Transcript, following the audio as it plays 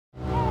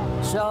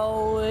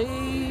So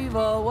heave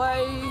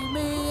away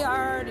me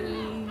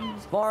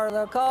hearties, for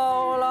the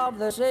call of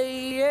the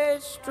sea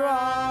is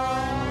strong.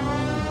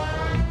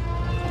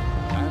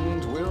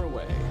 And we're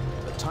away.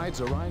 The tides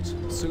are right.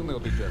 Soon there'll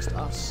be just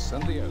us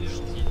and the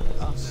ocean.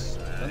 Us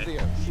and the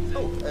ocean.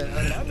 Oh,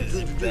 allow me to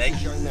introduce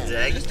this young man.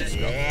 Mr. Scott.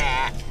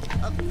 Yeah.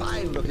 A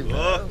fine-looking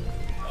fellow.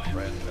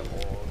 Friend of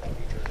all.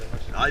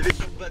 Arrivé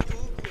sur le bateau.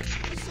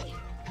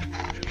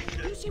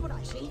 Do you see what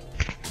I see?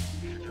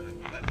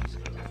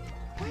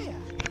 Where?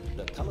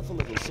 The colourful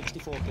little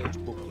 64-gauge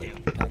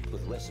booklet packed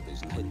with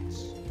recipes and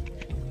hints.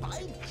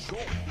 By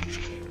George!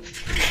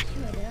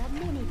 There are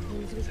many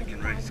things we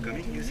can Right, it's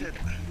coming, you said.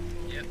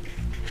 Yep.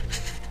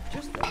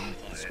 Just then,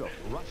 Scott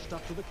rushed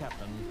up to the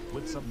captain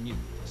with some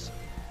news.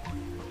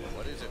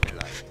 What is it,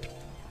 like?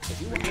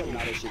 If you want a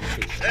nourishing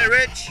fish, Hey,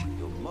 Rich!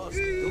 you must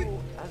do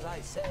as I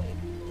say.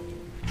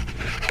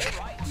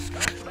 All right,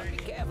 Scott, but be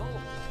careful.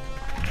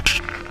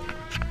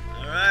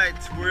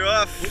 Alright, we're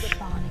off. with a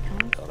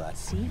barnacle, All right.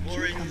 sea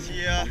Mooring cucumber. is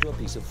here. Onto a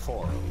piece of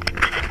foil.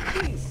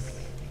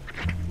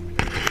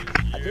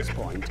 At this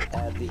point,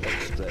 add the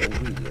extra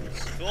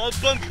ingredients. We're all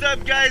pumped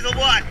up, guys, or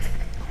what?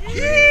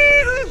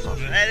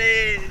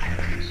 Allez!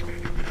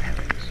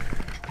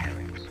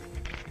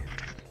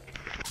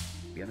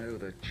 You know,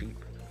 they're cheap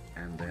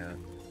and they're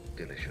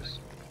delicious.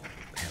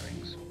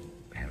 Herrings,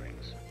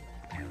 herrings,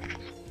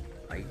 herrings.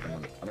 I eat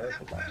them an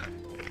awful lot.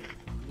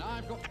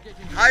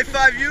 High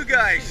five, you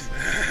guys!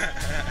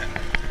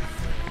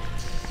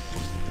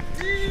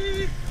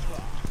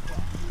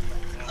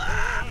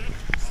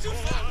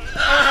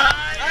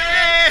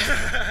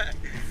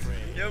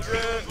 Yo,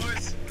 bro!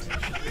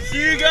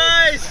 See you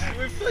guys!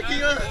 We're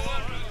fucking up!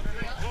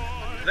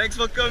 Thanks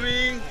for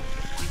coming!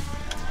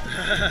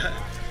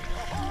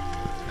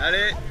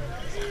 Allez!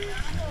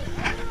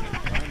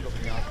 I'm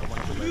looking out for one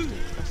of the most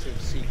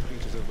impressive sea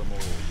creatures of them all.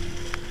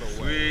 The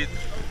whale. Sweet!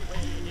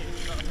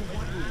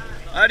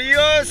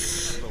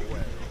 Adios! The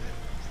whale.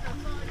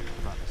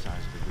 About the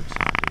size of a good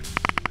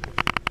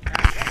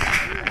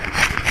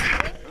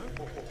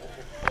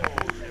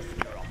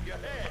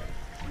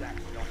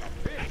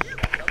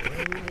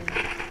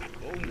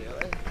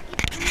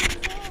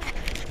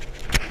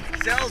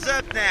Sails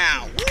up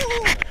now!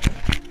 Woo!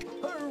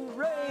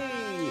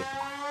 Hooray!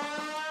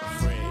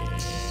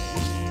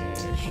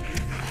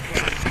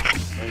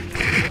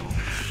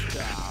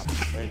 Stop.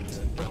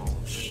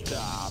 Don't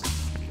stop.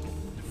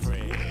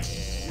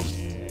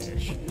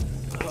 Fresh.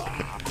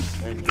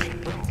 And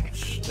don't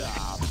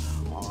stop.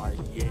 Oh,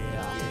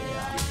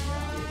 yeah.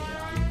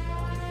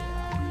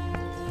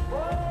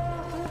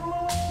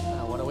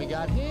 Now, what do we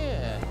got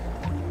here?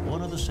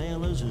 One of the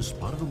sailors has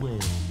spotted a whale.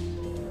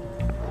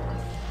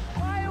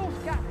 Whales,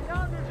 Captain,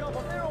 hundreds of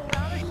them, they're all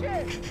down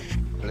the ship.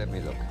 Let me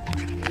look.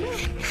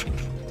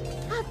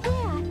 Out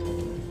there.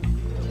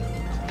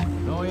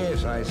 Oh,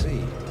 yes, I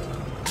see.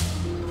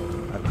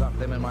 I've got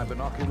them in my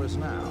binoculars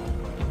now.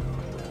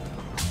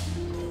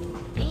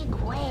 Big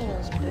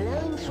whales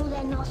blowing through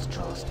their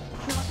nostrils.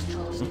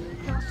 Nostrils,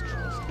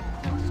 nostrils,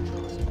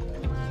 nostrils.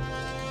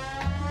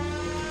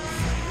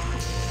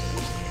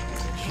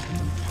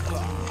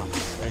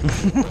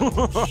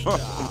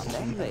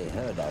 Then they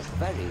heard a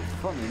very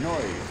funny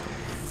noise.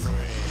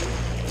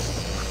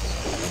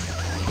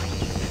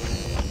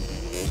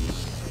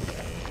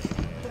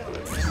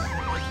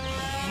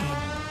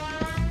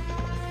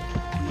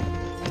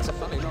 It's a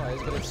funny noise,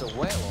 but it's a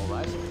whale, all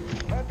right.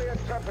 Plenty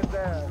of trumpet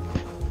there.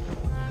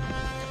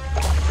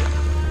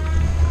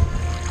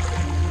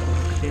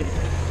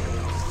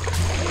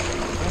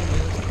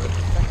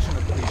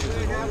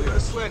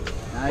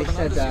 I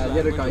said the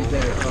other guy's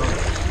there as well.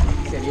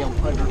 He said, yeah,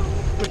 either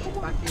push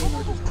it back in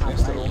or just tap They're it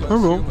still out.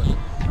 almost human.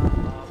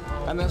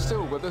 And they're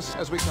still with us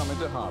as we come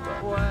into harbour.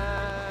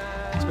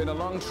 It's been a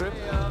long trip,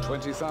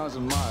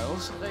 20,000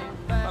 miles,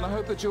 and I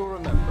hope that you'll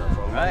remember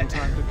for a long Right,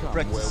 time to come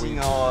practicing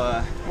where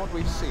our what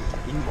we've seen,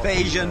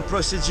 invasion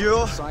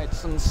procedure.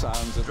 sights and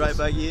sounds of Dry this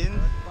bag in,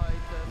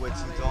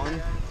 wetsuit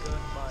on.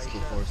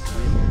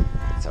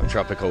 Some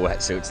tropical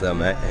wetsuits though,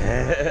 mate.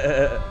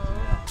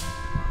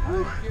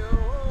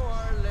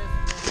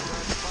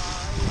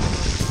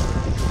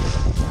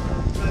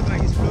 Dry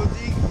bag is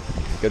floating.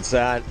 Good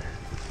sign.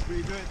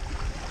 Pretty good.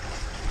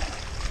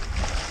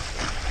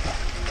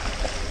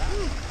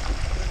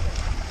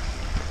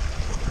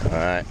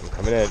 Alright, I'm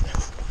coming in.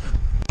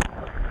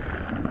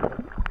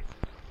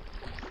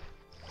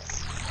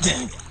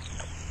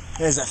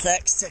 There's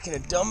FX taking a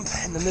dump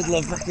in the middle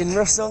of fucking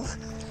Russell.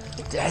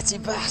 Dirty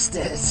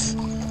bastards.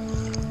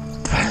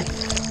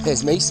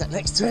 There's me sat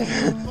next to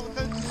him.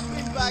 Welcome to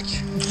swim back.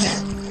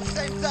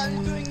 Same time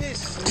you're doing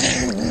this.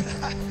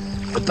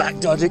 The back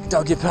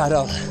doggy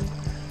paddle.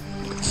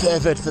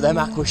 Favoured for them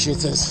aqua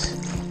shooters.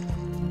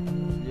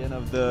 The end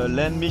of the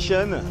land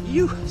mission.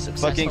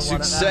 Fucking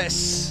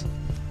success.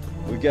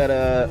 We got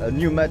a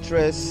new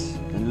mattress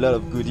and a lot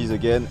of goodies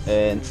again.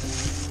 And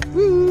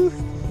woo,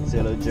 say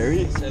hello,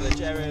 Jerry. Say hello,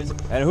 Jerry.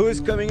 And who's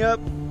coming up?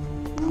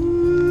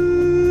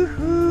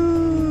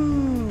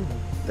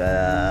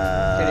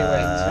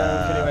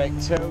 Ta-da!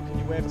 Kittiwake II, can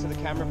you wave to the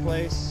camera,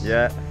 please?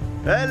 Yeah.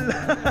 Hello.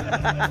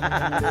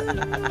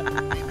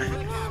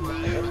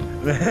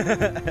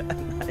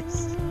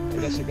 Nice. I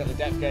guess you've got the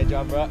depth gauge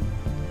on, bro.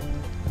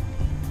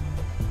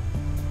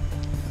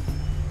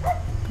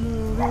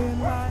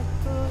 Moving like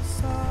the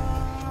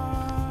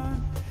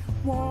sun,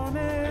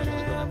 warming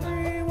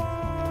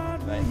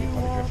everyone. Mate, you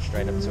probably drift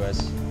straight up to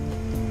us.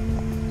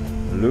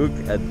 Look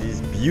at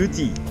this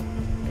beauty.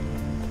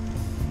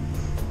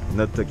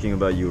 Not talking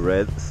about you,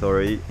 Red,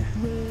 sorry.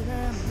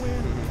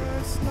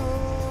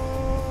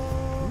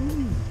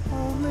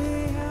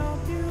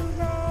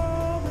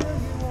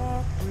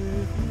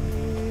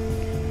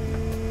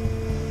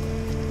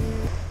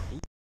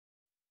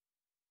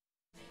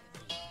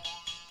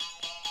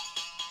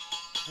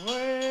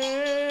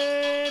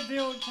 Wave the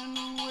ocean,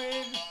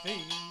 wave the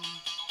sea,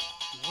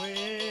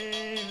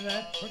 wave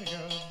that pretty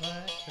girl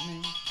back to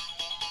me.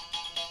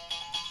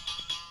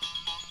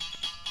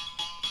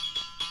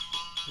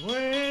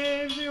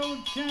 Wave the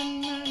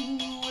ocean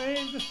and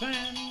wave the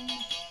sand,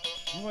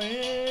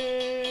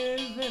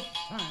 wave this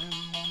time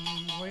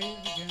and wave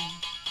again,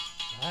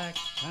 like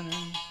sun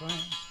and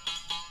spring.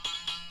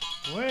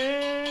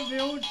 Wave the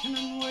ocean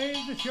and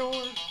wave the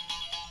shore,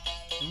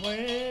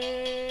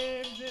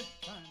 wave this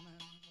time.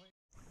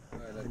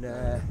 And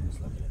at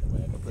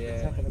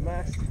the top of the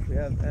mast we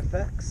have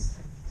FX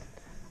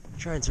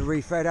trying to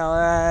refred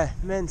our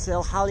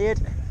mainsail halyard.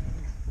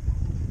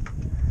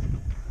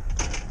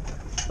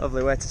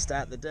 Lovely way to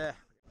start the day.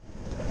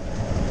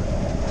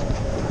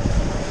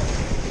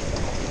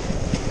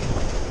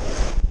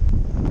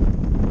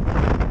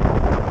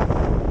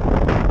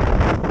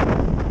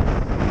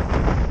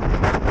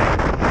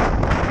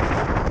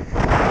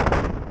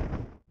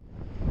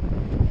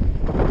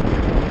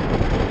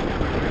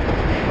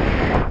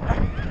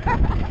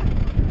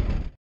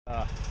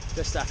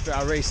 Just after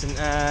our recent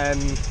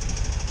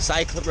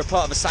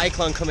report of a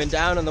cyclone coming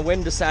down and the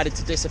wind decided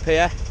to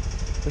disappear,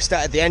 we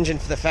started the engine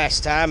for the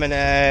first time,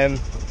 and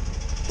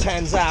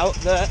turns out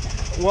that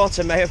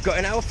water may have got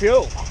in our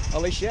fuel.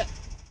 Holy shit.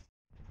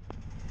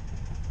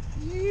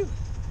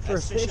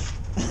 First fish.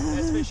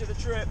 First fish of the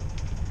trip.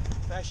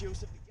 First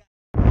use of the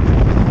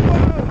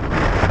gas.